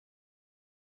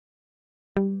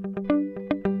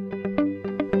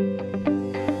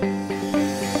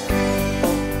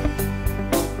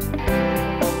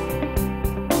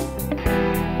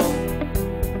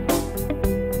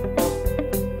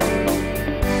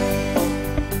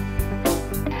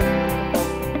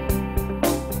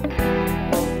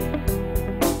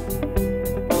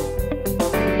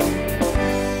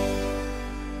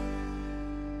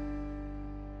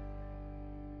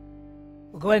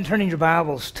Go ahead and turn in your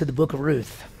Bibles to the Book of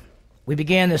Ruth. We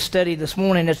began this study this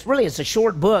morning. It's a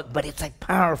short book, but it's a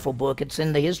powerful book. It's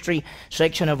in the history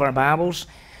section of our Bibles.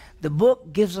 The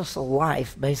book gives us a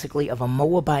life, basically, of a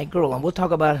Moabite girl. And we'll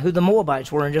talk about who the Moabites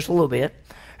were in just a little bit.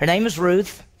 Her name is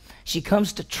Ruth. She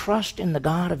comes to trust in the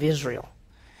God of Israel.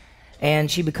 And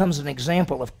she becomes an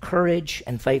example of courage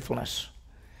and faithfulness.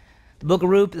 The Book of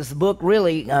Ruth is the book,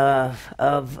 really, of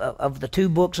the two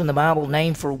books in the Bible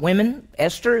named for women.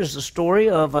 Esther is the story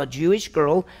of a Jewish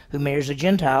girl who marries a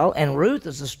Gentile, and Ruth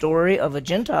is the story of a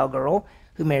Gentile girl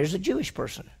who marries a Jewish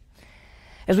person.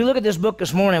 As we look at this book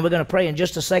this morning, we're going to pray in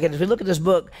just a second. As we look at this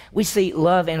book, we see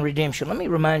love and redemption. Let me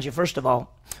remind you, first of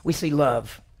all, we see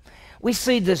love. We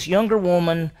see this younger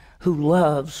woman who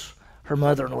loves her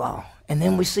mother-in-law. And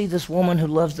then we see this woman who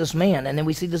loves this man. And then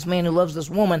we see this man who loves this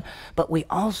woman. But we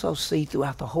also see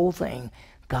throughout the whole thing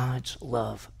God's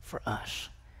love for us.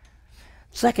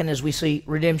 Second is we see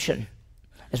redemption.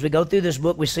 As we go through this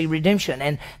book, we see redemption.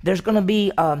 And there's going to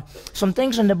be some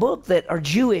things in the book that are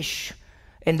Jewish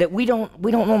and that we don't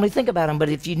normally think about them. But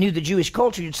if you knew the Jewish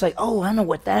culture, you'd say, oh, I know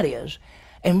what that is.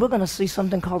 And we're going to see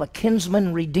something called a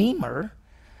kinsman redeemer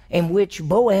in which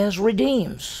Boaz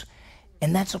redeems.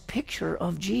 And that's a picture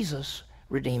of Jesus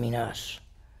redeeming us.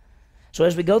 So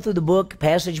as we go through the book,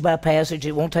 passage by passage,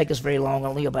 it won't take us very long,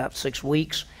 only about 6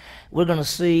 weeks, we're going to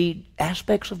see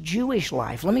aspects of Jewish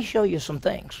life. Let me show you some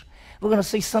things. We're going to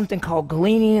see something called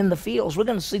gleaning in the fields. We're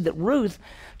going to see that Ruth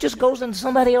just goes into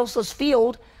somebody else's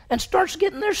field and starts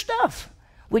getting their stuff.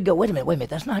 We'd go, wait a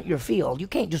minute, that's not your field. You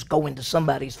can't just go into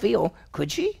somebody's field,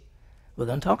 could she? We're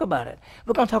going to talk about it.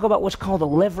 We're going to talk about what's called the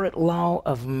Levirate law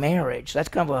of marriage. That's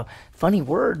kind of a funny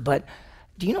word, but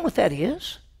do you know what that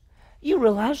is? You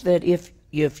realize that if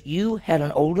you had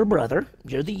an older brother,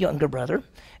 you're the younger brother,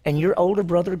 and your older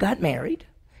brother got married,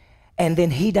 and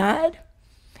then he died,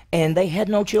 and they had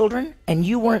no children, and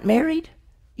you weren't married,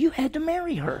 you had to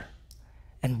marry her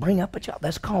and bring up a child.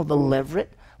 That's called the Levirate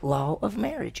law of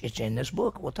marriage. It's in this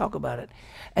book. We'll talk about it.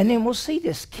 And then we'll see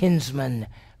this kinsman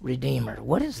redeemer.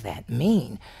 What does that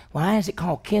mean? Why is it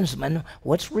called kinsman?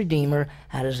 What's redeemer?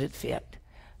 How does it fit?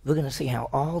 We're going to see how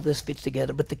all this fits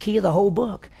together. But the key of the whole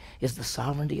book is the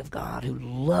sovereignty of God who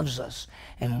loves us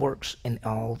and works in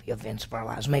all the events of our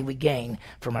lives. May we gain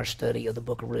from our study of the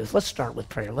Book of Ruth. Let's start with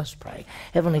prayer. Let's pray.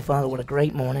 Heavenly Father, what a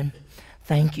great morning.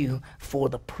 Thank you for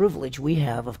the privilege we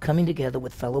have of coming together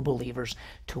with fellow believers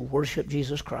to worship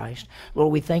Jesus Christ.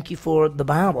 Lord, we thank you for the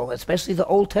Bible, especially the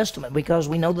Old Testament, because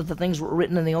we know that the things that were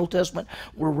written in the Old Testament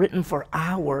were written for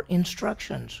our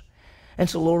instructions. And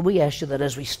so, Lord, we ask you that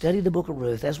as we study the Book of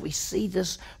Ruth, as we see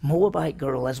this Moabite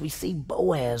girl, as we see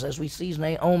Boaz, as we see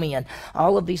Naomi, and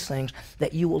all of these things,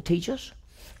 that you will teach us,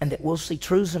 and that we'll see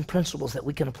truths and principles that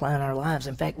we can apply in our lives.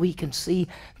 In fact, we can see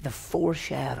the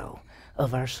foreshadow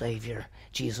of our Savior,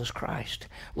 Jesus Christ.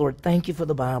 Lord, thank you for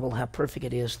the Bible, how perfect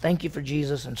it is. Thank you for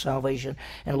Jesus and salvation.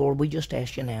 And Lord, we just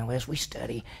ask you now, as we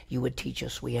study, you would teach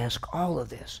us. We ask all of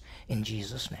this in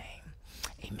Jesus' name.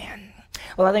 Amen.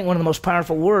 Well, I think one of the most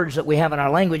powerful words that we have in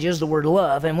our language is the word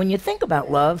love. And when you think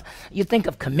about love, you think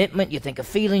of commitment, you think of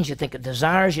feelings, you think of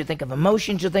desires, you think of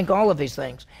emotions, you think all of these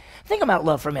things. Think about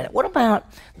love for a minute. What about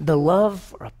the love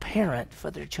for a parent for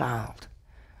their child?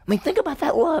 I mean, think about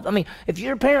that love. I mean, if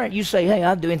you're a parent, you say, hey,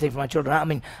 I'd do anything for my children. I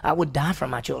mean, I would die for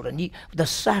my children. The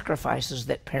sacrifices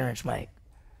that parents make.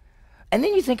 And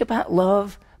then you think about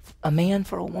love, a man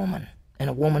for a woman and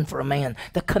a woman for a man.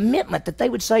 The commitment that they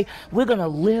would say, we're going to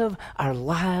live our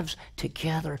lives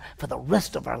together for the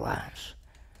rest of our lives.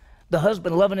 The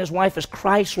husband loving his wife as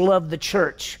Christ loved the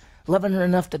church, loving her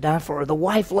enough to die for her. The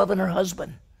wife loving her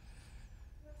husband.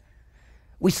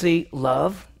 We see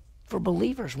love for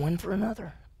believers, one for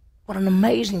another. What an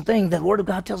amazing thing. The Word of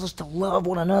God tells us to love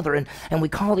one another, and we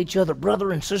call each other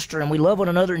brother and sister, and we love one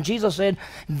another. And Jesus said,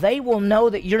 they will know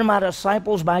that you're my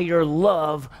disciples by your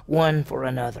love one for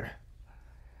another.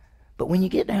 But when you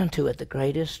get down to it, the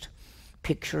greatest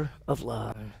picture of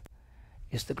love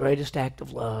is the greatest act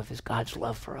of love is God's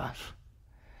love for us.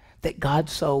 That God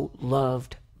so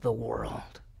loved the world.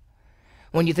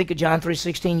 When you think of John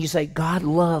 3:16, you say, God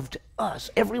loved us,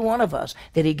 every one of us,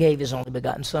 that he gave his only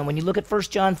begotten son. When you look at 1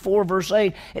 John 4, verse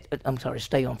 8,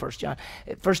 stay on 1 John.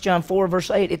 1 John 4,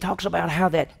 verse 8, it talks about how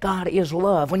that God is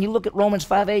love. When you look at Romans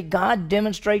 5:8, God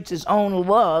demonstrates his own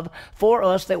love for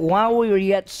us, that while we were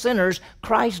yet sinners,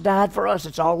 Christ died for us.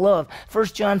 It's all love. 1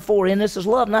 John 4, and this is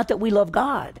love, not that we love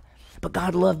God, but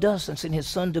God loved us and sent his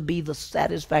son to be the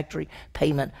satisfactory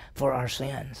payment for our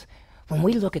sins. When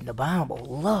we look at the Bible,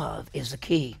 love is the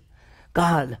key.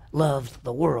 God loved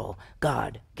the world.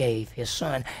 God gave his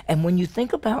son. And when you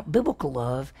think about biblical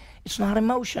love, it's not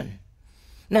emotion.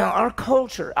 Now, our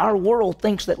culture, our world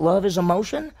thinks that love is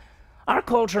emotion. Our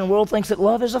culture and world thinks that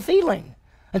love is a feeling.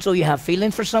 And so you have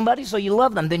feelings for somebody, so you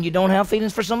love them. Then you don't have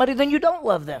feelings for somebody, then you don't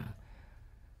love them.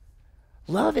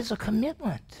 Love is a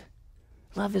commitment.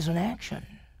 Love is an action.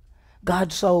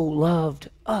 God so loved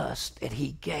us that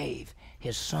he gave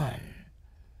his son.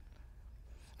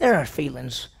 There are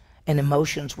feelings and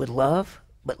emotions with love,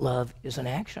 but love is an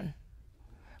action.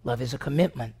 Love is a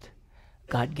commitment.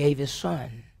 God gave his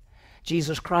son.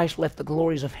 Jesus Christ left the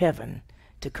glories of heaven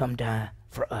to come die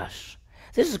for us.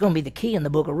 This is going to be the key in the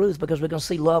book of Ruth, because we're going to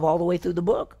see love all the way through the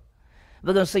book.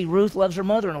 We're going to see Ruth loves her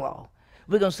mother-in-law.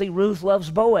 We're going to see Ruth loves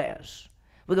Boaz.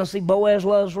 We're going to see Boaz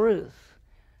loves Ruth.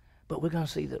 But we're going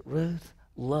to see that Ruth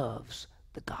loves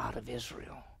the God of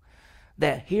Israel.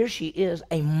 That here she is,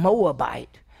 a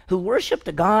Moabite, who worshiped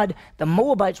a god. The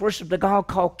Moabites worshiped a god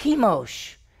called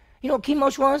Chemosh. You know what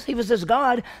Chemosh was? He was this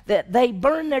god that they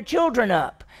burned their children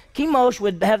up. Chemosh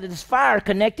would have this fire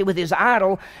connected with his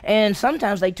idol, and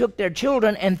sometimes they took their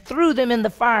children and threw them in the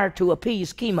fire to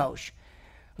appease Chemosh.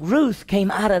 Ruth came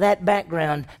out of that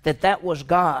background, that was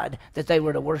God that they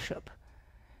were to worship.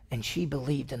 And she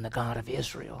believed in the God of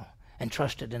Israel and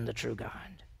trusted in the true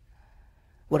God.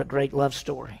 What a great love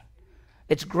story.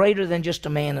 It's greater than just a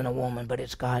man and a woman, but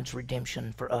it's God's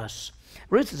redemption for us.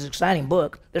 Ruth is an exciting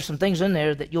book. There's some things in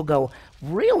there that you'll go,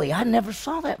 really? I never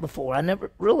saw that before. I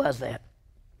never realized that.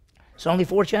 It's only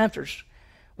 4 chapters.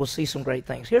 We'll see some great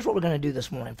things. Here's what we're going to do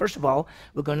this morning. First of all,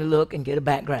 we're going to look and get a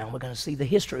background. We're going to see the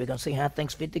history. We're going to see how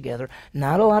things fit together.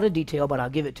 Not a lot of detail, but I'll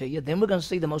give it to you. Then we're going to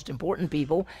see the most important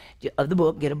people of the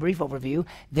book, get a brief overview.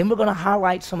 Then we're going to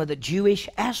highlight some of the Jewish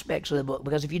aspects of the book,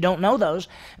 because if you don't know those,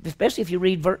 especially if you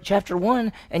read chapter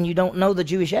 1 and you don't know the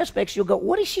Jewish aspects, you'll go,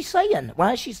 what is she saying?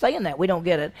 Why is she saying that? We don't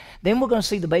get it. Then we're going to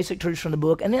see the basic truths from the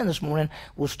book, and then this morning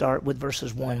we'll start with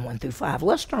verses 1 through 5.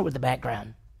 Let's start with the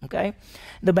background. Okay?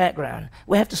 The background.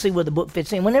 We have to see where the book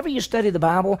fits in. Whenever you study the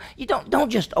Bible, you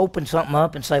don't just open something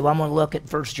up and say, well, I'm going to look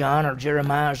at 1 John or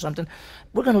Jeremiah or something.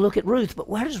 We're going to look at Ruth, but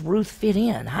where does Ruth fit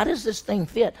in? How does this thing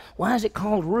fit? Why is it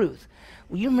called Ruth?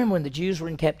 Well, you remember when the Jews were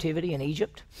in captivity in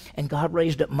Egypt, and God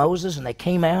raised up Moses, and they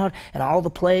came out, and all the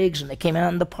plagues, and they came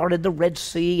out and parted the Red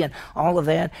Sea, and all of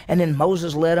that, and then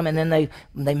Moses led them, and then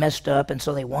they messed up, and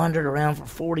so they wandered around for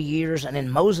 40 years, and then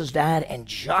Moses died, and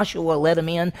Joshua led them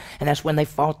in, and that's when they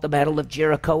fought the Battle of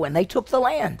Jericho, and they took the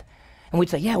land. And we'd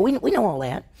say, yeah, we know all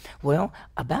that. Well,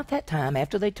 about that time,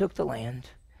 after they took the land,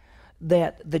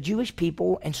 that the Jewish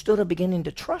people, instead of beginning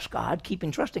to trust God,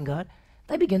 trusting God,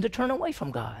 they began to turn away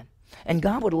from God. And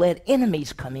God would let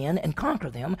enemies come in and conquer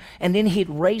them, and then he'd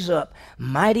raise up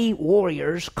mighty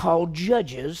warriors called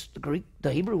judges.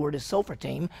 The Hebrew word is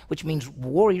sophatim, which means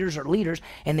warriors or leaders,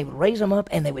 and they would raise them up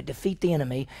and they would defeat the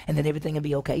enemy, and then everything would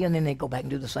be okay, and then they'd go back and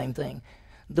do the same thing.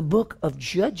 The book of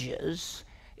Judges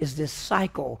is this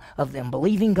cycle of them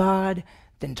believing God,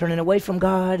 then turning away from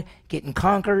God, getting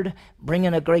conquered,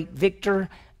 bringing a great victor,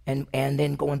 and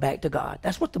then going back to God.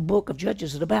 That's what the book of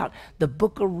Judges is about. The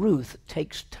book of Ruth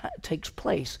takes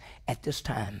place at this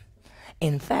time.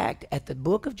 In fact, at the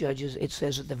book of Judges, it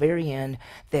says at the very end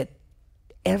that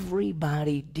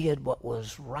everybody did what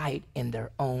was right in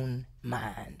their own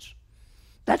minds.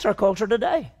 That's our culture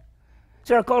today.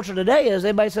 See, our culture today is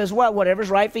everybody says, well, whatever's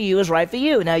right for you is right for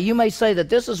you. Now, you may say that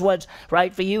this is what's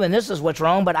right for you and this is what's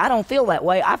wrong, but I don't feel that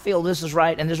way. I feel this is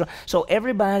right and this is wrong. So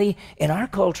everybody in our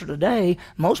culture today,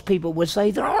 most people would say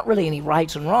there aren't really any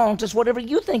rights and wrongs. It's whatever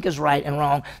you think is right and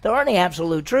wrong. There aren't any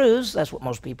absolute truths. That's what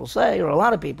most people say, or a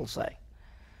lot of people say.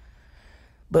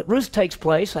 But Ruth takes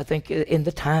place, I think, in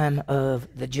the time of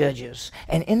the Judges.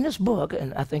 And in this book,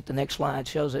 and I think the next slide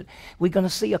shows it, we're going to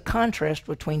see a contrast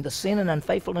between the sin and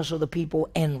unfaithfulness of the people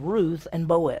and Ruth and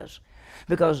Boaz.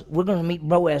 Because we're going to meet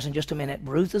Boaz in just a minute.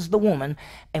 Ruth is the woman,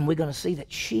 and we're going to see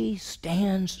that she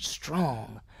stands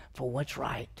strong for what's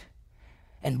right.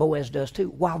 And Boaz does too,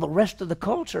 while the rest of the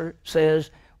culture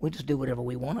says, we just do whatever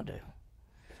we want to do.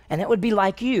 And that would be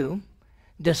like you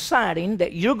deciding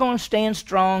that you're going to stand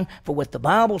strong for what the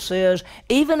Bible says,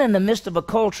 even in the midst of a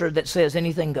culture that says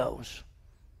anything goes.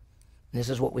 And this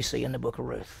is what we see in the book of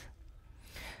Ruth.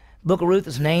 Book of Ruth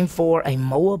is named for a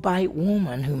Moabite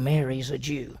woman who marries a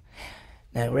Jew.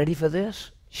 Now, ready for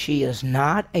this? She is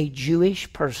not a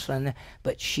Jewish person,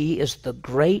 but she is the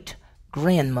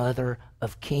great-grandmother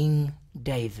of King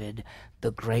David,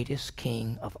 the greatest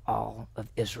king of all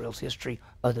of Israel's history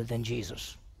other than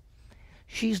Jesus.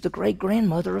 She's the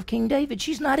great-grandmother of King David.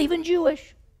 She's not even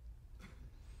Jewish.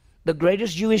 The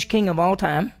greatest Jewish king of all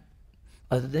time,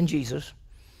 other than Jesus,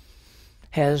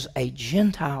 has a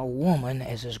Gentile woman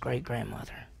as his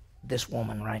great-grandmother. This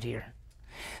woman right here.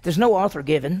 There's no author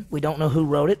given. We don't know who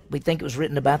wrote it. We think it was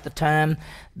written about the time,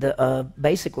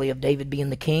 basically, of David being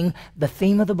the king. The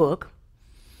theme of the book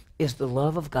is the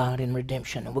love of God in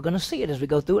redemption. And we're going to see it as we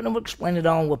go through it, and we'll explain it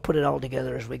all, and we'll put it all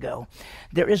together as we go.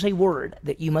 There is a word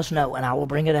that you must know, and I will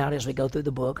bring it out as we go through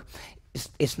the book.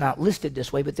 It's not listed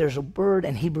this way, but there's a word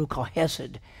in Hebrew called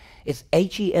hesed. It's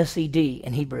H-E-S-E-D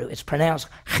in Hebrew. It's pronounced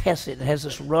chesed. It has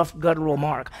this rough guttural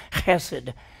mark,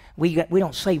 chesed. We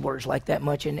don't say words like that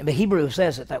much, but Hebrew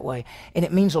says it that way. And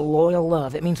it means a loyal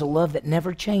love. It means a love that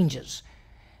never changes.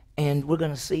 And we're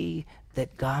going to see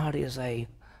that God He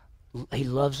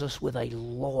loves us with a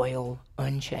loyal,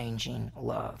 unchanging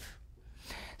love.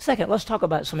 Second, let's talk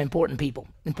about some important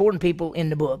people in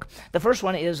the book. The first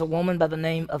one is a woman by the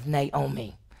name of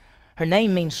Naomi. Her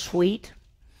name means sweet,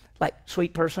 like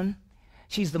sweet person.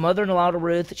 She's the mother-in-law to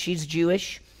Ruth. She's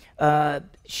Jewish.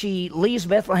 She leaves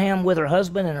Bethlehem with her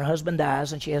husband, and her husband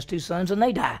dies, and she has 2 sons, and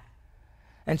they die.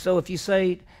 And so if you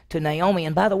say to Naomi,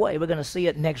 and by the way, we're going to see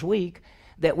it next week,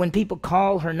 that when people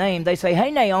call her name, they say,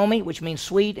 "Hey, Naomi," which means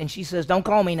sweet, and she says, "Don't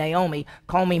call me Naomi,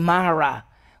 call me Mara,"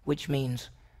 which means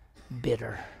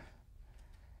bitter.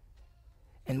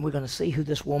 And we're going to see who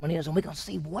this woman is, and we're going to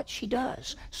see what she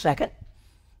does. Second,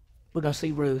 we're going to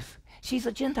see Ruth. She's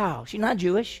a Gentile. She's not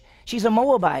Jewish. She's a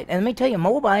Moabite. And let me tell you,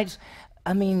 Moabites,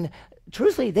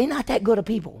 truthfully, they're not that good of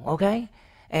people, okay?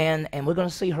 And we're going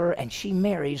to see her, and she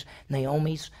marries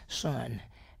Naomi's son,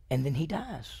 and then he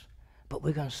dies. But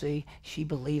we're going to see she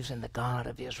believes in the God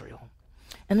of Israel.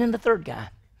 And then the third guy,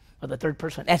 or the third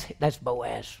person, that's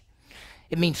Boaz.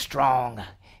 It means strong.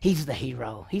 He's the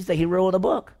hero. He's the hero of the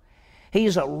book.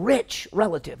 He's a rich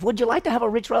relative. Would you like to have a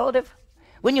rich relative?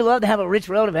 Wouldn't you love to have a rich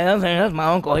relative? That's my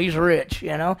uncle. He's rich,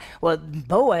 you know. Well,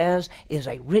 Boaz is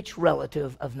a rich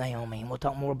relative of Naomi, and we'll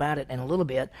talk more about it in a little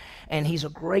bit. And he's a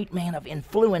great man of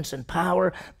influence and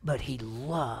power, but he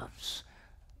loves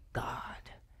God.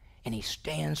 And he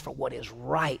stands for what is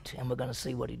right, and we're going to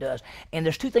see what he does. And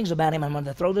there's 2 things about him. I'm going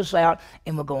to throw this out,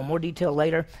 and we'll go in more detail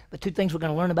later. The 2 things we're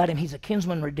going to learn about him: he's a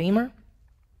kinsman redeemer,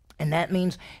 and that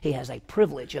means he has a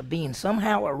privilege of being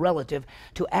somehow a relative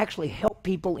to actually help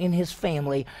people in his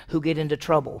family who get into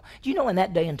trouble. Do you know, in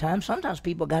that day and time, sometimes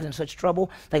people got in such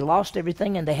trouble, they lost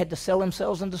everything, and they had to sell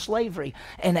themselves into slavery.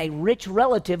 And a rich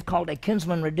relative called a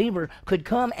kinsman redeemer could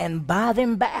come and buy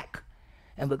them back.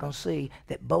 And we're going to see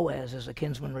that Boaz is a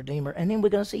kinsman redeemer. And then we're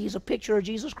going to see he's a picture of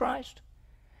Jesus Christ.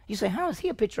 You say, how is he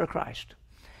a picture of Christ?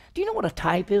 Do you know what a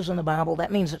type is in the Bible?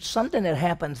 That means it's something that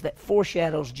happens that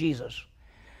foreshadows Jesus.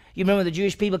 You remember the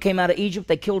Jewish people came out of Egypt,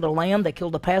 they killed a lamb, they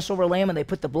killed a Passover lamb, and they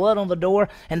put the blood on the door,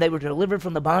 and they were delivered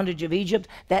from the bondage of Egypt.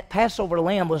 That Passover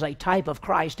lamb was a type of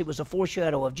Christ. It was a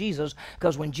foreshadow of Jesus,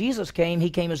 because when Jesus came, he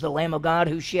came as the Lamb of God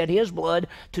who shed his blood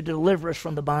to deliver us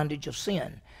from the bondage of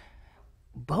sin.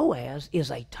 Boaz is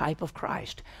a type of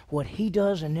Christ. What he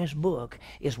does in this book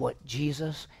is what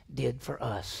Jesus did for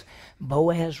us.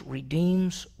 Boaz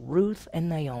redeems Ruth and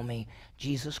Naomi.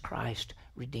 Jesus Christ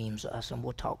redeems us, and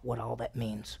we'll talk what all that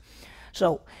means.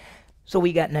 So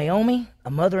we got Naomi,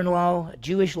 a mother-in-law, a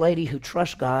Jewish lady who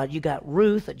trusts God. You got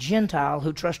Ruth, a Gentile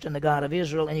who trusts in the God of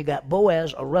Israel, and you got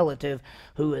Boaz, a relative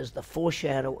who is the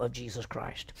foreshadow of Jesus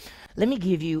Christ. Let me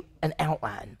give you an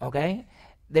outline, okay?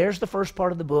 There's the first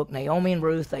part of the book. Naomi and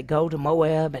Ruth, they go to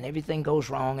Moab, and everything goes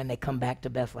wrong, and they come back to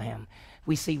Bethlehem.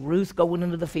 We see Ruth going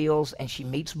into the fields, and she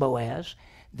meets Boaz.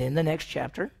 Then the next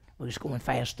chapter, we're just going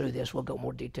fast through this. We'll go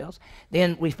more details.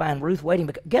 Then we find Ruth waiting.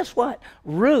 Because guess what?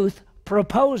 Ruth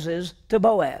proposes to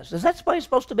Boaz. Is that the way it's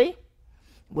supposed to be?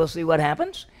 We'll see what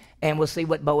happens. And we'll see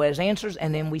what Boaz answers,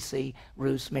 and then we see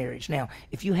Ruth's marriage. Now,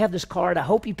 if you have this card, I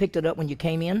hope you picked it up when you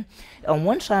came in. On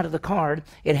one side of the card,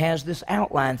 it has this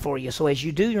outline for you. So as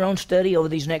you do your own study over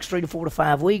these next 3 to 4 to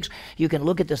 5 weeks, you can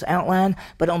look at this outline.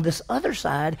 But on this other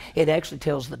side, it actually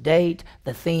tells the date,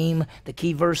 the theme, the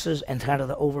key verses, and kind of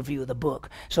the overview of the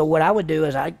book. So what I would do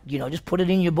is just put it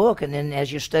in your book, and then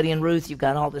as you're studying Ruth, you've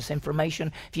got all this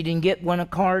information. If you didn't get a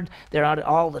card, they're out at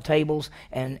all the tables,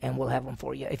 and we'll have them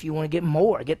for you. If you want to get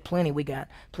more, get plenty. We got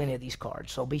plenty of these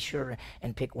cards, so be sure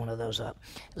and pick one of those up.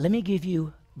 Let me give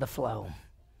you the flow.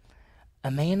 A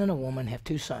man and a woman have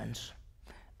 2 sons.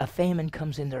 A famine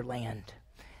comes in their land.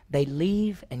 They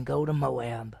leave and go to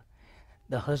Moab.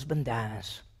 The husband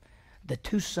dies. The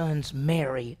 2 sons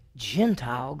marry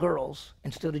Gentile girls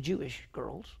instead of Jewish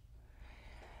girls.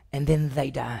 And then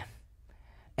they die.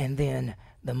 And then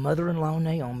the mother-in-law,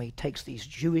 Naomi, takes these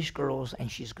Jewish girls, and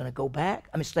she's going to go back.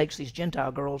 Takes these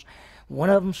Gentile girls.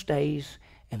 One of them stays,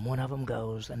 and one of them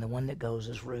goes, and the one that goes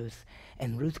is Ruth.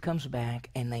 And Ruth comes back,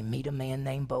 and they meet a man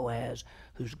named Boaz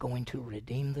who's going to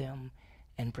redeem them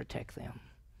and protect them.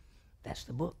 That's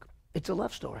the book. It's a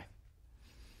love story.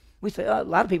 We say, a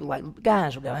lot of people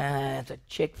guys will go, it's a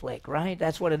chick flick, right?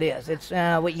 That's what it is. It's,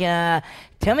 yeah,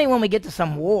 tell me when we get to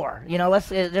some war. You know,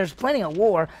 there's plenty of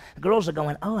war. Girls are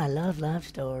going, oh, I love love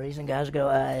stories. And guys go,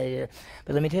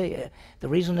 but let me tell you, the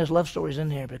reason there's love stories in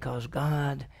there because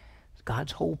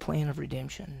God's whole plan of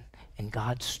redemption and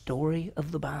God's story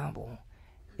of the Bible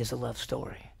is a love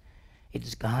story. It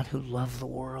is God who loved the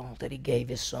world that he gave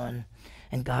his son.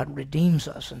 And God redeems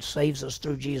us and saves us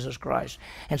through Jesus Christ.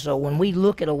 And so when we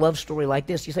look at a love story like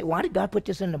this, you say, why did God put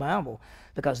this in the Bible?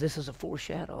 Because this is a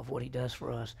foreshadow of what he does for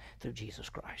us through Jesus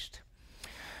Christ.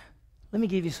 Let me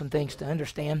give you some things to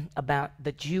understand about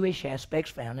the Jewish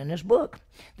aspects found in this book.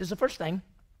 This is the first thing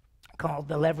called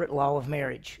the Levirate law of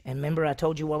marriage. And remember I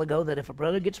told you a while ago that if a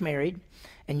brother gets married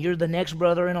and you're the next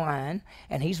brother in line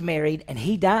and he's married and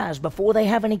he dies before they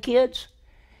have any kids,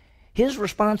 his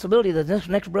responsibility, the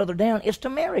next brother down, is to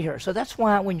marry her. So that's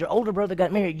why when your older brother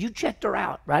got married, you checked her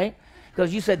out, right?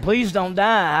 Because you said, please don't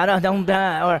die. I don't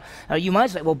die. Or you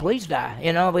might say, well, please die,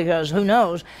 you know, because who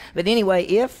knows. But anyway,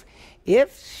 if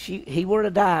he were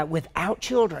to die without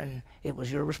children, it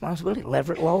was your responsibility.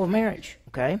 Levirate law of marriage,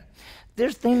 okay?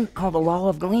 There's a thing called the law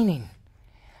of gleaning.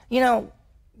 You know,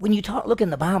 when you look in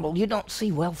the Bible, you don't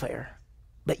see welfare,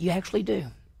 but you actually do.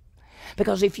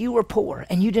 Because if you were poor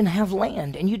and you didn't have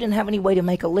land and you didn't have any way to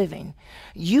make a living,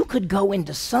 you could go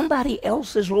into somebody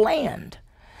else's land,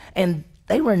 and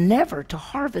they were never to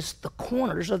harvest the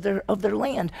corners of their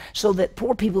land so that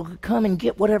poor people could come and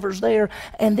get whatever's there.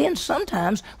 And then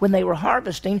sometimes when they were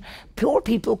harvesting, poor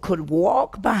people could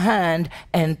walk behind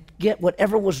and get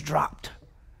whatever was dropped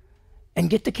and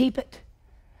get to keep it.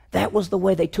 That was the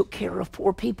way they took care of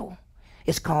poor people.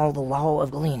 It's called the law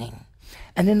of gleaning.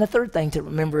 And then the third thing to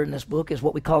remember in this book is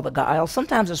what we call the guile.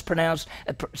 Sometimes it's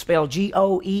spelled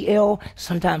G-O-E-L,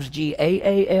 sometimes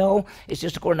G-A-A-L. It's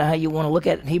just according to how you want to look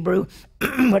at it in Hebrew.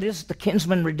 But it's the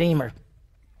kinsman redeemer.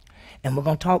 And we're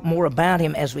going to talk more about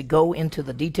him as we go into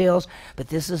the details. But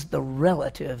this is the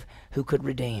relative who could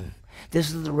redeem.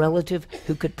 This is the relative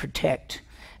who could protect.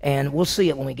 And we'll see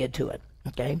it when we get to it.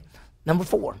 Okay? Number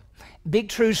 4, big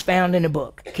truths found in the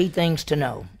book. Key things to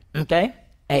know. Okay?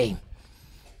 A.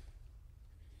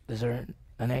 Is there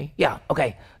an A? Yeah,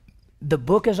 okay. The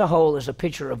book as a whole is a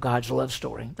picture of God's love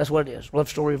story. That's what it is, love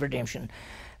story of redemption.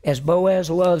 As Boaz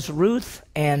loves Ruth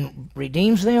and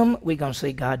redeems them, we're going to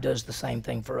see God does the same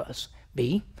thing for us.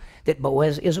 B, that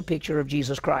Boaz is a picture of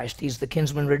Jesus Christ. He's the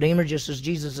kinsman redeemer, just as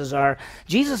Jesus is our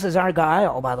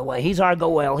guile, by the way. He's our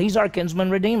goel. He's our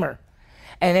kinsman redeemer.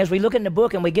 And as we look in the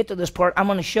book and we get to this part, I'm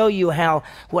going to show you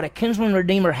what a kinsman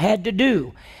redeemer had to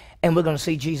do. And we're going to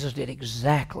see Jesus did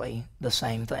exactly the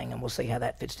same thing, and we'll see how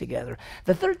that fits together.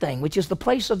 The third thing, which is the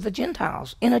place of the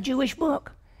Gentiles in a Jewish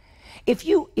book. If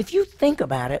you think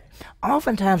about it,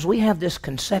 oftentimes we have this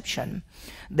conception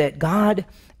that God,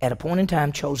 at a point in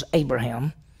time, chose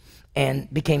Abraham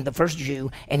and became the first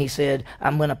Jew, and he said,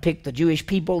 I'm going to pick the Jewish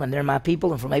people, and they're my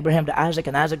people, and from Abraham to Isaac,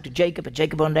 and Isaac to Jacob, and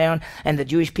Jacob on down, and the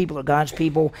Jewish people are God's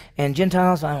people, and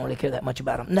Gentiles, I don't really care that much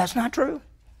about them. And that's not true.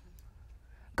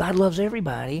 God loves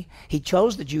everybody. He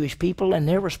chose the Jewish people, and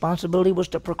their responsibility was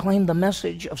to proclaim the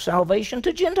message of salvation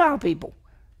to Gentile people.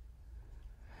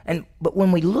 But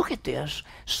when we look at this,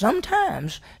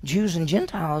 sometimes Jews and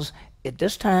Gentiles at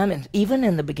this time, and even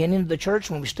in the beginning of the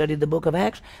church when we studied the book of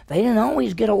Acts, they didn't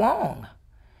always get along.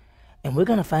 And we're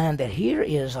going to find that here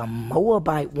is a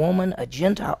Moabite woman, a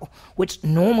Gentile, which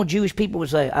normal Jewish people would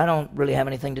say, I don't really have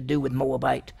anything to do with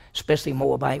Moabite, especially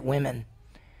Moabite women.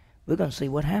 We're going to see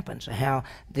what happens, how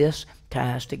this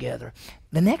ties together.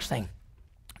 The next thing,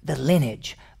 the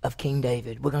lineage of King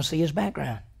David. We're going to see his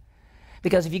background.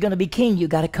 Because if you're going to be king,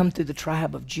 you've got to come through the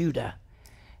tribe of Judah.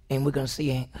 And we're going to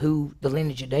see who the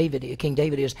lineage of King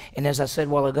David is. And as I said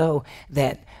a while ago,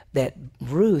 that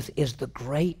Ruth is the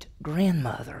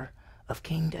great-grandmother of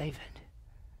King David.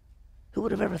 Who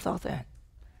would have ever thought that?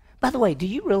 By the way, do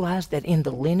you realize that in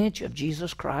the lineage of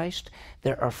Jesus Christ,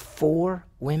 there are 4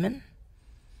 women?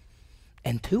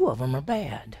 And 2 of them are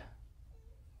bad.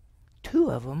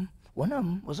 2 of them, one of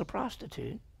them was a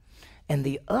prostitute, and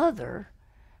the other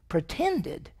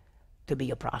pretended to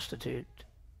be a prostitute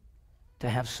to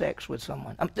have sex with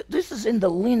someone. This is in the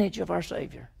lineage of our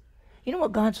Savior. You know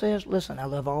what God says? Listen, I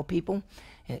love all people,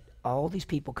 and all these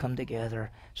people come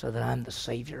together so that I'm the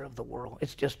Savior of the world.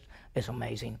 It's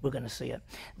amazing. We're going to see it.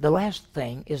 The last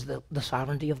thing is the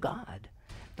sovereignty of God.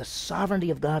 The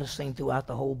sovereignty of God is seen throughout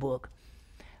the whole book.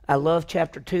 I love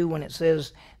chapter 2 when it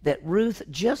says that Ruth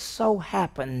just so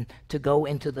happened to go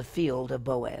into the field of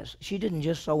Boaz. She didn't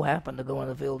just so happen to go in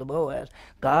the field of Boaz.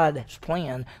 God's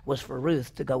plan was for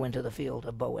Ruth to go into the field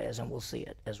of Boaz, and we'll see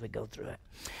it as we go through it.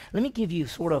 Let me give you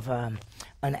sort of an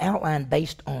outline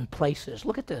based on places.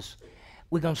 Look at this.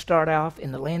 We're going to start off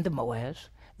in the land of Boaz.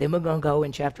 Then we're going to go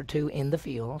in chapter 2 in the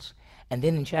fields. And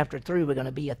then in chapter 3, we're going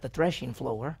to be at the threshing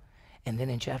floor. And then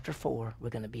in chapter 4, we're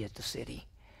going to be at the city.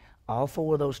 All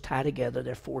four of those tie together.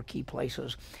 They're four key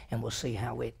places, and we'll see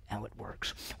how it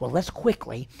works. Well, let's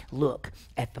quickly look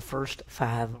at the first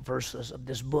 5 verses of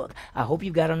this book. I hope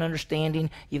you've got an understanding.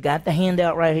 You've got the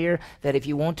handout right here that if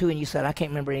you want to, and you said, I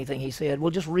can't remember anything he said,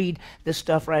 we'll just read this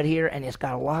stuff right here, and it's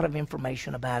got a lot of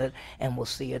information about it, and we'll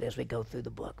see it as we go through the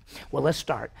book. Well, let's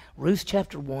start. Ruth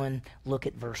chapter 1, look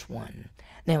at verse 1.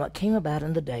 Now it came about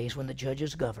in the days when the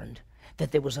judges governed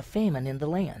that there was a famine in the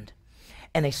land.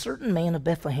 And a certain man of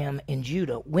Bethlehem in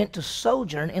Judah went to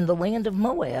sojourn in the land of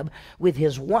Moab with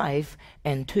his wife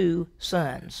and 2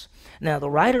 sons. Now, the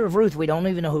writer of Ruth, we don't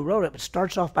even know who wrote it, but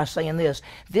starts off by saying this.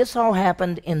 This all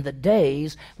happened in the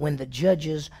days when the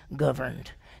judges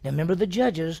governed. Now, remember, the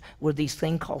judges were these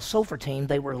things called Sophertim.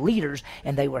 They were leaders,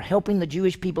 and they were helping the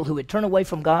Jewish people who would turn away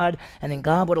from God, and then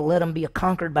God would have let them be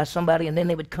conquered by somebody, and then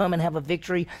they would come and have a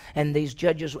victory. And these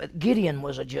judges, Gideon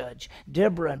was a judge.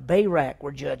 Deborah and Barak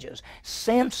were judges.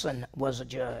 Samson was a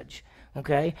judge.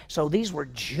 Okay? So these were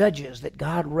judges that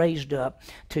God raised up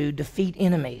to defeat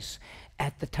enemies.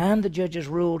 At the time the judges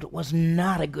ruled was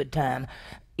not a good time.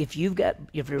 If your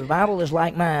Bible is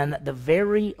like mine, the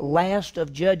very last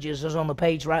of Judges is on the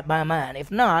page right by mine. If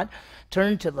not,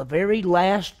 turn to the very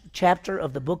last chapter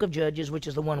of the book of Judges, which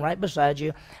is the one right beside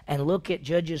you, and look at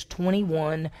Judges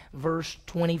 21, verse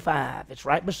 25. It's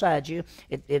right beside you.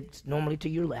 It's normally to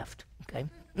your left, okay?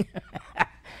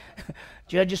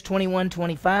 Judges 21,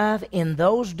 25. In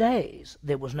those days,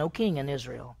 there was no king in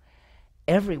Israel.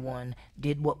 Everyone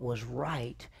did what was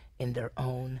right in their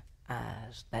own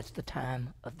eyes. That's the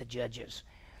time of the judges.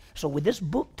 So when this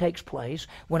book takes place,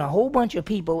 when a whole bunch of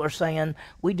people are saying,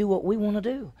 we do what we want to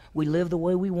do. We live the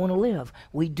way we want to live.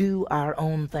 We do our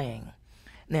own thing.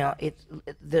 Now,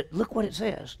 look what it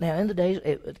says. Now, in the days,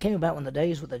 it came about when the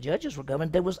days when the judges were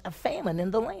governed, there was a famine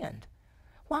in the land.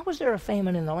 Why was there a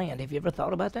famine in the land? Have you ever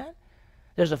thought about that?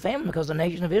 There's a famine because the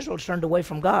nation of Israel turned away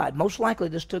from God. Most likely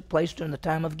this took place during the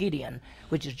time of Gideon,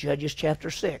 which is Judges chapter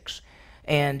 6.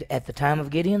 And at the time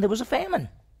of Gideon, there was a famine.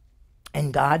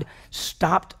 And God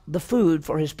stopped the food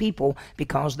for his people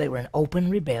because they were in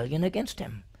open rebellion against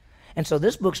him. And so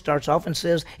this book starts off and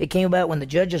says, it came about when the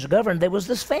judges governed, there was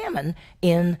this famine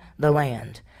in the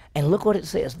land. And look what it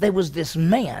says. There was this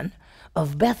man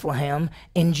of Bethlehem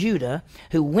in Judah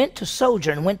who went to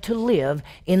sojourn, went to live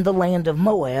in the land of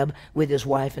Moab with his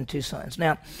wife and 2 sons.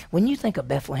 Now, when you think of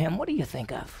Bethlehem, what do you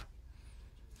think of?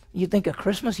 You think of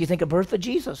Christmas, you think of birth of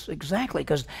Jesus. Exactly,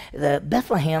 because the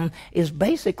Bethlehem is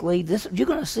basically this. You're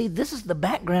going to see this is the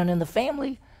background in the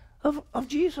family of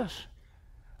Jesus,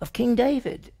 of King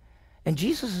David. And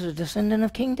Jesus is a descendant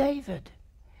of King David.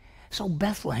 So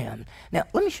Bethlehem. Now,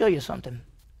 let me show you something.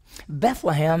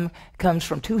 Bethlehem comes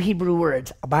from 2 Hebrew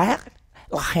words, Bayat,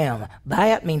 Lahem.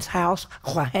 Bayat means house,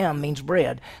 Lahem means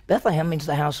bread. Bethlehem means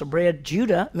the house of bread.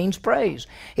 Judah means praise.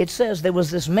 It says there was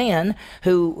this man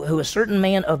who a certain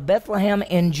man of Bethlehem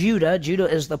in Judah, Judah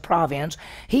is the province,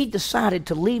 he decided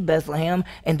to leave Bethlehem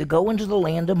and to go into the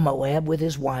land of Moab with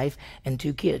his wife and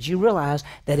 2 kids. You realize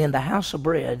that in the house of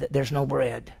bread, there's no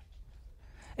bread.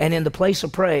 And in the place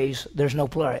of praise, there's no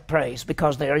praise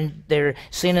because they're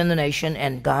sin in the nation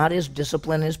and God is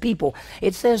disciplining his people.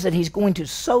 It says that he's going to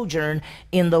sojourn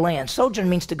in the land. Sojourn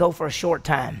means to go for a short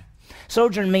time.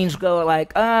 Sojourn means go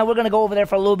like, we're going to go over there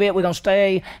for a little bit, we're going to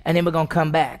stay, and then we're going to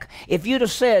come back. If you'd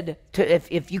have said,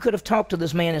 if you could have talked to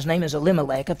this man, his name is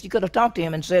Elimelech, if you could have talked to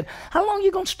him and said, how long are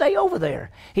you going to stay over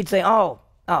there? He'd say,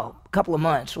 a couple of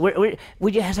months.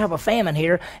 We just have a famine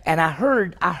here, and I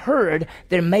heard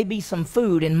there may be some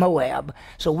food in Moab.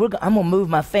 So I'm going to move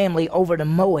my family over to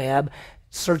Moab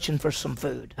searching for some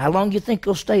food. How long do you think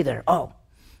you'll stay there? Oh,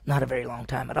 not a very long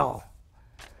time at all.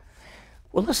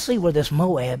 Well, let's see where this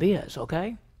Moab is,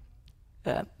 okay?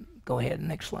 Go ahead,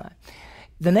 next slide.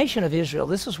 The nation of Israel,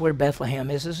 this is where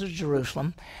Bethlehem is. This is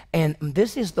Jerusalem, and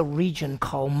this is the region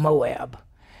called Moab.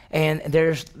 And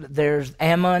there's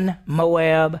Ammon,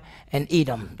 Moab, and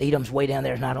Edom. Edom's way down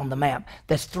there, it's not on the map.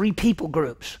 That's 3 people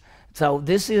groups. So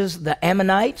this is the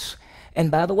Ammonites.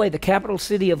 And by the way, the capital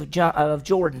city of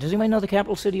Jordan. Does anybody know the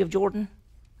capital city of Jordan?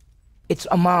 It's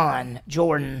Ammon,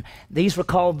 Jordan. These were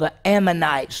called the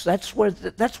Ammonites. That's where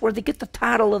they get the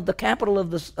title of the capital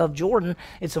of Jordan.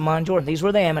 It's Ammon, Jordan. These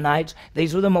were the Ammonites.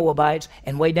 These were the Moabites.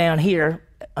 And way down here,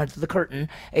 under the curtain,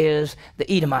 is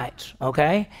the Edomites,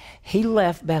 okay? He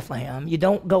left Bethlehem. You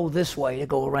don't go this way to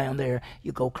go around there.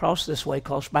 You go across this way,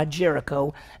 close by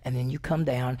Jericho, and then you come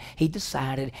down. He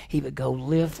decided he would go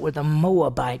live where the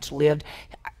Moabites lived.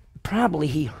 Probably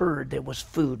he heard there was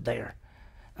food there.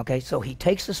 Okay, so he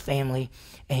takes his family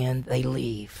and they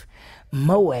leave.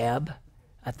 Moab,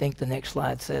 I think the next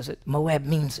slide says it, Moab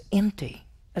means empty.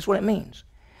 That's what it means.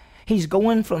 He's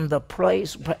going from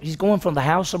the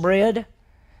house of bread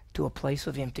to a place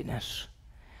of emptiness.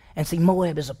 And see,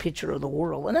 Moab is a picture of the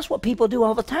world. And that's what people do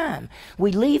all the time.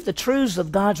 We leave the truths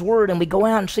of God's word and we go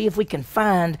out and see if we can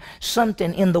find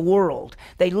something in the world.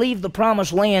 They leave the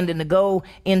promised land and to go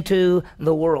into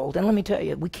the world. And let me tell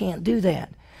you, we can't do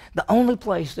that. The only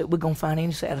place that we're going to find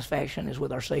any satisfaction is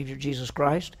with our Savior, Jesus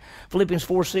Christ. Philippians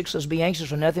 4:6 says, be anxious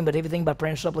for nothing, but everything by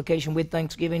prayer and supplication with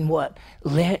thanksgiving. What?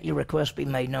 Let your requests be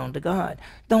made known to God.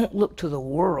 Don't look to the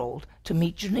world to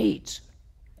meet your needs.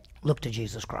 Look to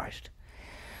Jesus Christ.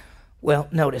 Well,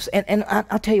 notice, and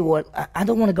I'll tell you what, I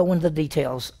don't want to go into the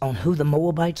details on who the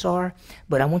Moabites are,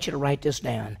 but I want you to write this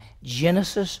down.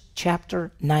 Genesis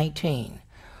chapter 19.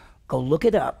 Go look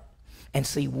it up and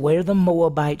see where the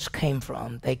Moabites came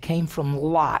from. They came from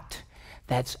Lot.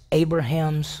 That's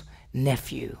Abraham's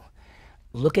nephew.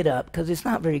 Look it up, because it's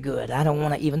not very good. I don't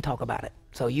want to even talk about it.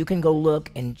 So you can go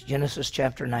look in Genesis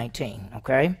chapter 19,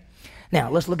 okay? Now,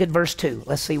 let's look at verse 2.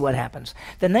 Let's see what happens.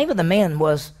 The name of the man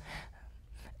was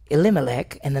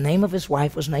Elimelech, and the name of his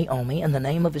wife was Naomi, and the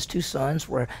name of his two sons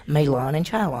were Mahlon and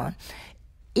Chilion,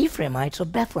 Ephraimites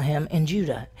of Bethlehem in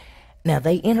Judah. Now,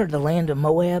 they entered the land of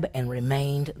Moab and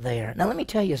remained there. Now, let me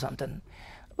tell you something.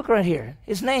 Look right here.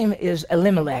 His name is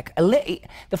Elimelech.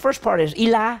 The first part is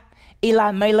Eli.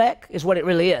 Elimelech is what it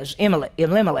really is.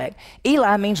 Elimelech.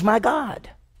 Eli means my God.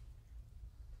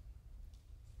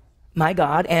 My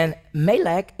God. And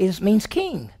Melech means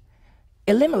king.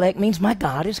 Elimelech means my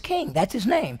God is king. That's his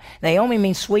name. Naomi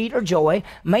means sweet or joy.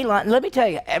 Mahlon, let me tell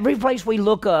you, every place we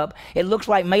look up, it looks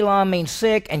like Mahlon means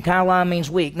sick and Chilion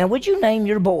means weak. Now, would you name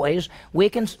your boys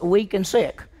weak and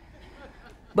sick?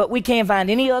 But we can't find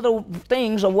any other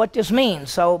things of what this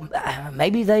means. So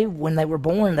maybe when they were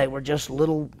born, they were just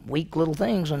weak little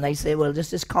things, and they said, well,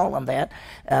 just call them that.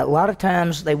 A lot of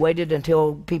times they waited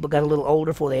until people got a little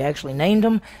older before they actually named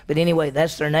them. But anyway,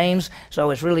 that's their names. So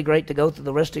it's really great to go through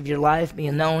the rest of your life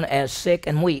being known as sick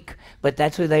and weak. But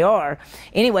that's who they are.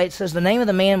 Anyway, it says the name of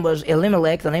the man was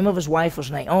Elimelech. The name of his wife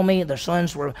was Naomi. Their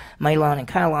sons were Mahlon and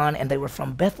Chilion, and they were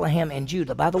from Bethlehem in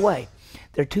Judah. By the way,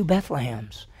 there are two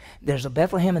Bethlehems. There's a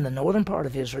Bethlehem in the northern part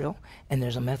of Israel, and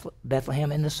there's a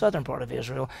Bethlehem in the southern part of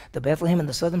Israel. The Bethlehem in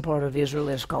the southern part of Israel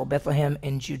is called Bethlehem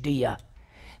in Judea.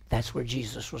 That's where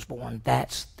Jesus was born.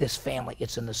 That's this family.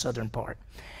 It's in the southern part.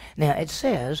 Now, it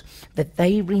says that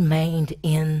they remained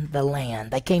in the land.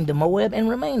 They came to Moab and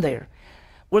remained there.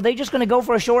 Were they just going to go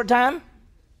for a short time?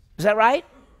 Is that right?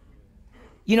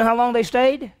 You know how long they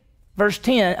stayed? Verse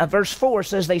 4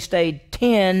 says they stayed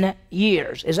 10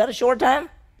 years. Is that a short time?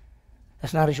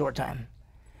 That's not a short time.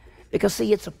 Because,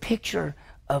 see, it's a picture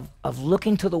of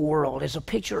looking to the world. It's a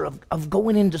picture of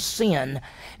going into sin.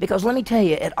 Because let me tell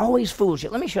you, it always fools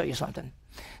you. Let me show you something.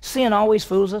 Sin always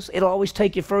fools us. It'll always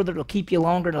take you further. It'll keep you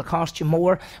longer. It'll cost you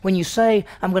more. When you say,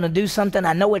 I'm going to do something,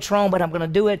 I know it's wrong, but I'm going to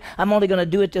do it. I'm only going to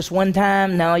do it this one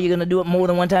time. No, you're going to do it more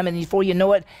than one time. And before you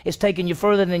know it, it's taking you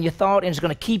further than you thought, and it's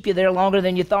going to keep you there longer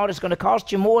than you thought. It's going to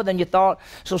cost you more than you thought.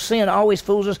 So sin always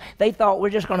fools us. They thought we're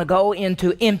just going to go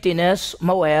into emptiness,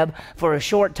 Moab, for a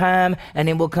short time, and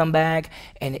then we'll come back.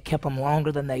 And it kept them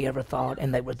longer than they ever thought,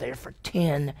 and they were there for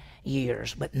 10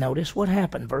 years. But notice what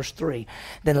happened, verse 3.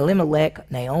 Then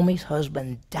Elimelech, Naomi's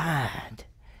husband, died,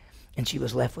 and she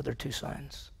was left with her two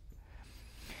sons.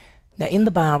 Now, in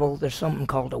the Bible, there's something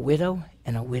called a widow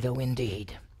and a widow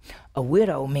indeed. A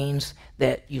widow means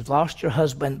that you've lost your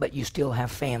husband, but you still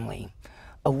have family.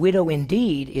 A widow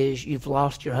indeed is you've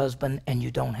lost your husband and you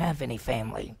don't have any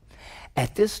family.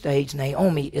 At this stage,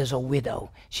 Naomi is a widow.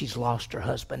 She's lost her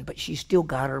husband, but she's still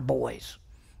got her boys.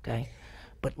 Okay?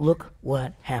 But look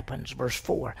what happens. Verse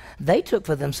 4. They took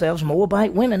for themselves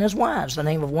Moabite women as wives. The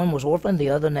name of one was Orphan,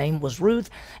 the other name was Ruth,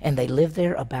 and they lived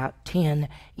there about 10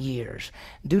 years.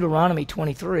 Deuteronomy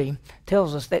 23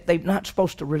 tells us that they're not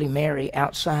supposed to really marry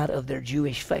outside of their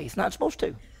Jewish faith. Not supposed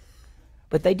to.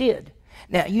 But they did.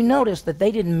 Now, you notice that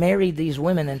they didn't marry these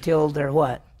women until their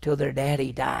what? Till their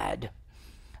daddy died.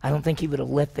 I don't think he would have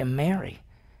let them marry.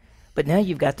 But now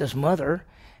you've got this mother,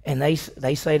 and they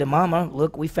say to Mama,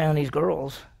 look, we found these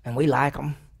girls, and we like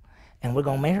them, and we're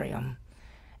going to marry him.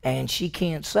 And she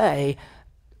can't say,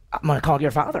 I'm going to call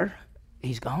your father.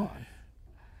 He's gone.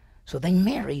 So they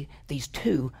marry these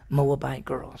two Moabite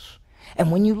girls.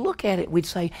 And when you look at it, we'd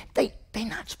say, they're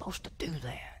not supposed to do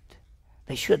that.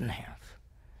 They shouldn't have.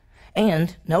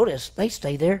 And notice, they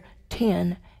stay there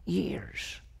 10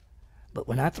 years. But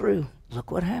we're not through.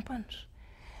 Look what happens.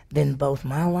 Then both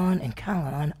Mahlon and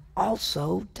Chilion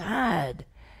also died.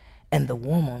 And the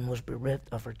woman was bereft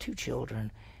of her 2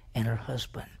 children and her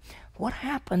husband. What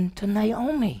happened to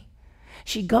Naomi?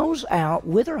 She goes out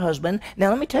with her husband. Now,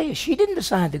 let me tell you, she didn't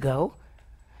decide to go.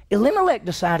 Elimelech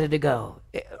decided to go.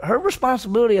 Her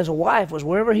responsibility as a wife was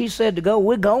wherever he said to go,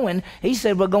 we're going. He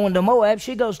said, we're going to Moab.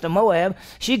 She goes to Moab.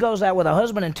 She goes out with a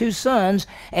husband and 2 sons.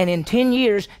 And in 10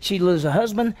 years, she loses a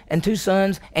husband and 2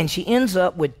 sons. And she ends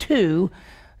up with 2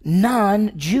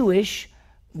 non-Jewish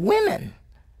women,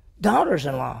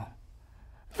 daughters-in-law.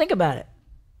 Think about it.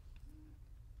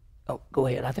 Oh, go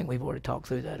ahead. I think we've already talked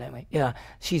through that, haven't we? Yeah.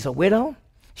 She's a widow.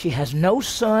 She has no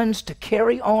sons to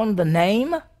carry on the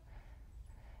name.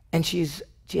 And she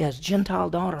has Gentile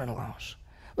daughter-in-laws.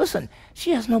 Listen,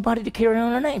 she has nobody to carry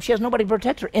on her name. She has nobody to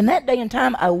protect her. In that day and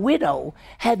time, a widow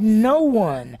had no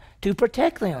one to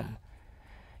protect them.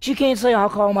 She can't say, I'll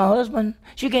call my husband.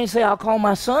 She can't say, I'll call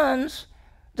my sons.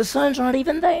 The sons aren't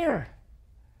even there.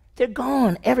 They're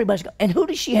gone. Everybody's gone. And who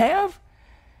does she have?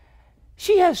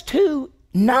 She has 2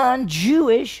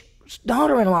 non-Jewish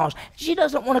daughter-in-laws. She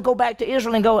doesn't want to go back to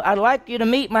Israel and go, I'd like you to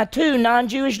meet my 2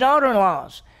 non-Jewish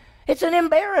daughter-in-laws. It's an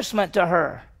embarrassment to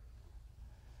her.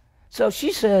 So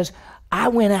she says, I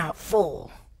went out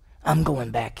full. I'm going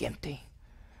back empty.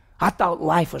 I thought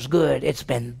life was good. It's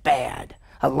been bad.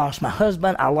 I lost my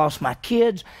husband. I lost my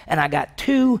kids. And I got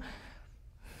 2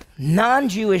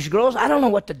 non-Jewish girls. I don't know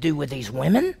what to do with these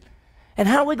women. And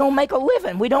how are we going to make a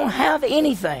living? We don't have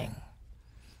anything.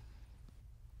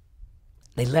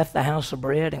 They left the house of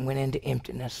bread and went into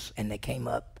emptiness, and they came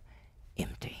up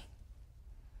empty.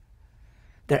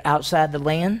 They're outside the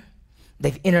land.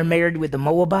 They've intermarried with the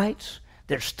Moabites.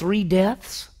 There's 3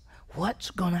 deaths.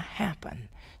 What's going to happen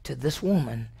to this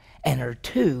woman and her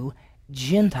 2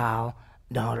 Gentile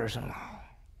daughters-in-law?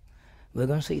 We're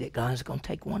going to see that God's going to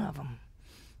take one of them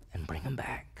and bring them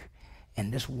back.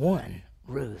 And this one,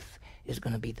 Ruth, is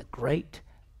going to be the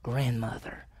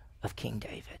great-grandmother of King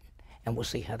David. And we'll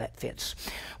see how that fits.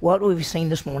 What we've seen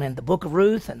this morning, the Book of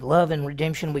Ruth and love and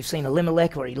redemption. We've seen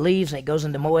Elimelech where he leaves and he goes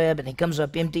into Moab and he comes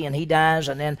up empty and he dies,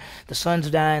 and then the sons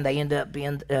die and they end up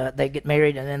being, they get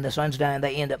married, and then the sons die and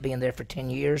they end up being there for 10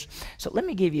 years. So let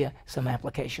me give you some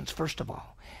applications. First of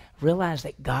all, realize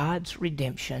that God's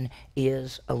redemption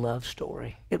is a love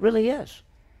story. It really is.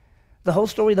 The whole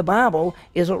story of the Bible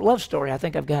is a love story. I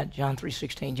think I've got John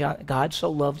 3:16. God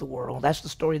so loved the world. That's the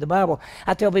story of the Bible.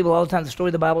 I tell people all the time the story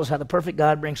of the Bible is how the perfect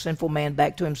God brings sinful man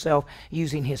back to himself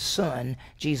using his Son,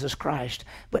 Jesus Christ.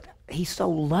 But he so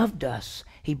loved us,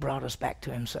 he brought us back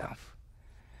to himself.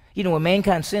 You know, when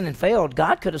mankind sinned and failed,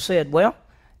 God could have said, well,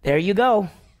 there you go.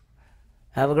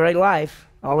 Have a great life.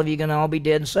 All of you are going to all be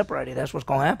dead and separated. That's what's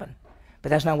going to happen. But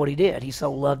that's not what he did. He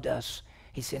so loved us,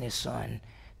 he sent his Son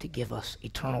to give us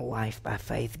eternal life by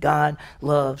faith. God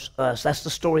loves us. That's the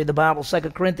story of the Bible. 2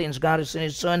 Corinthians, God has sent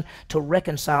his Son to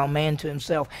reconcile man to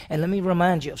himself. And let me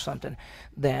remind you of something,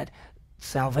 that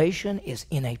salvation is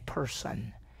in a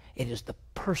person. It is the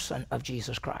person of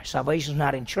Jesus Christ. Salvation is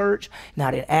not in church,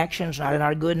 not in actions, not in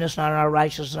our goodness, not in our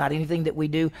righteousness, not anything that we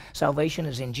do. Salvation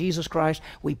is in Jesus Christ.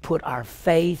 We put our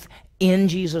faith in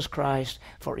Jesus Christ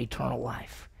for eternal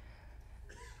life.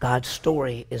 God's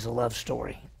story is a love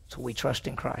story. So we trust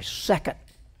in Christ. Second,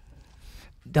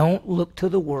 don't look to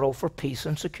the world for peace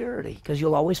and security, because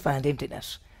you'll always find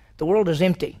emptiness. The world is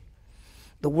empty.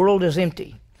 The world is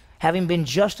empty. Having been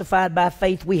justified by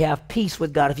faith, we have peace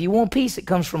with God. If you want peace, it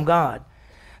comes from God.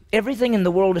 Everything in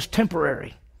the world is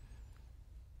temporary,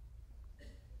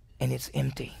 and it's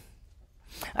empty.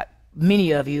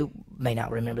 Many of you may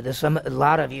not remember this. A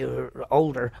lot of you who are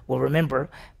older will remember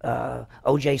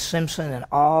O.J. Simpson and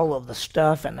all of the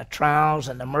stuff and the trials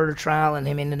and the murder trial and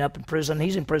him ending up in prison.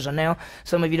 He's in prison now.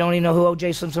 Some of you don't even know who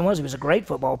O.J. Simpson was. He was a great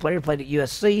football player. He played at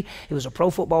USC. He was a pro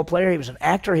football player. He was an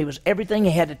actor. He was everything.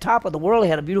 He had the top of the world. He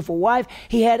had a beautiful wife.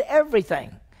 He had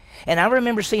everything. And I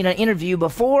remember seeing an interview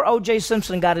before O.J.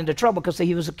 Simpson got into trouble because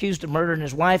he was accused of murdering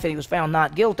his wife and he was found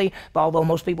not guilty, although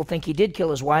most people think he did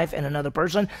kill his wife and another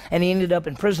person. And he ended up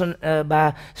in prison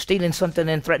by stealing something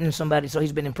and threatening somebody, so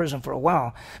he's been in prison for a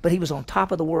while. But he was on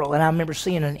top of the world. And I remember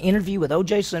seeing an interview with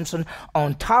O.J. Simpson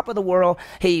on top of the world.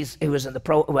 He was in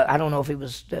the I don't know if he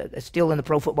was still in the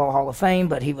Pro Football Hall of Fame,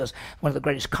 but he was one of the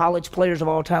greatest college players of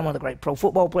all time, one of the great pro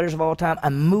football players of all time,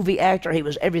 a movie actor. He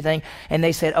was everything. And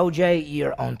they said, O.J.,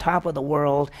 you're on top of the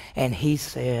world. And he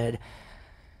said,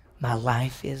 my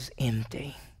life is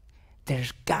empty.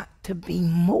 There's got to be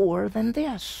more than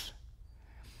this.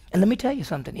 And let me tell you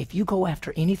something. If you go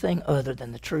after anything other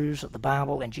than the truths of the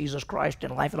Bible and Jesus Christ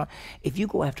and life, if you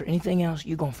go after anything else,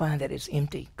 you're going to find that it's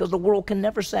empty. Because the world can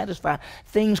never satisfy.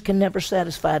 Things can never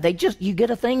satisfy. You get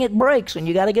a thing, it breaks, and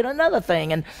you got to get another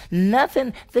thing. And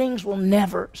things will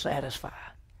never satisfy.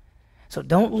 So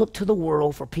don't look to the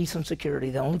world for peace and security.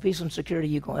 The only peace and security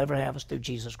you're going to ever have is through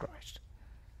Jesus Christ.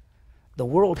 The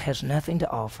world has nothing to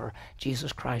offer.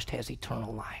 Jesus Christ has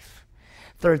eternal life.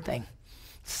 Third thing.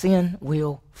 Sin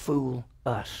will fool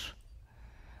us.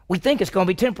 We think it's going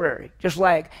to be temporary. Just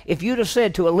like if you'd have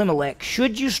said to Elimelech,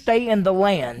 should you stay in the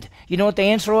land? You know what the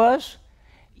answer was?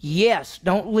 Yes,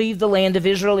 don't leave the land of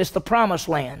Israel. It's the promised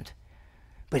land.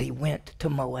 But he went to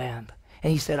Moab.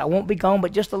 And he said, I won't be gone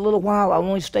but just a little while. I'll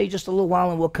only stay just a little while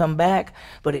and we'll come back.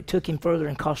 But it took him further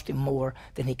and cost him more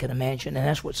than he could imagine. And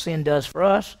that's what sin does for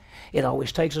us. It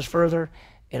always takes us further.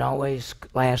 It always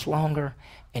lasts longer.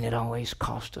 And it always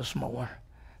costs us more.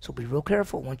 So be real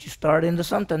careful. Once you start into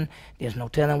something, there's no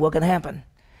telling what can happen.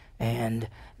 And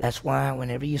that's why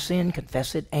whenever you sin,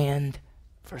 confess it and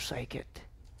forsake it.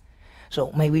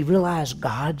 So may we realize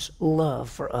God's love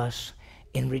for us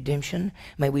in redemption.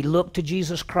 May we look to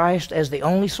Jesus Christ as the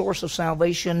only source of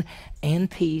salvation and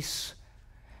peace.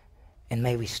 And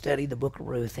may we study the Book of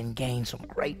Ruth and gain some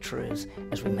great truths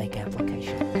as we make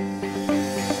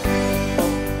application.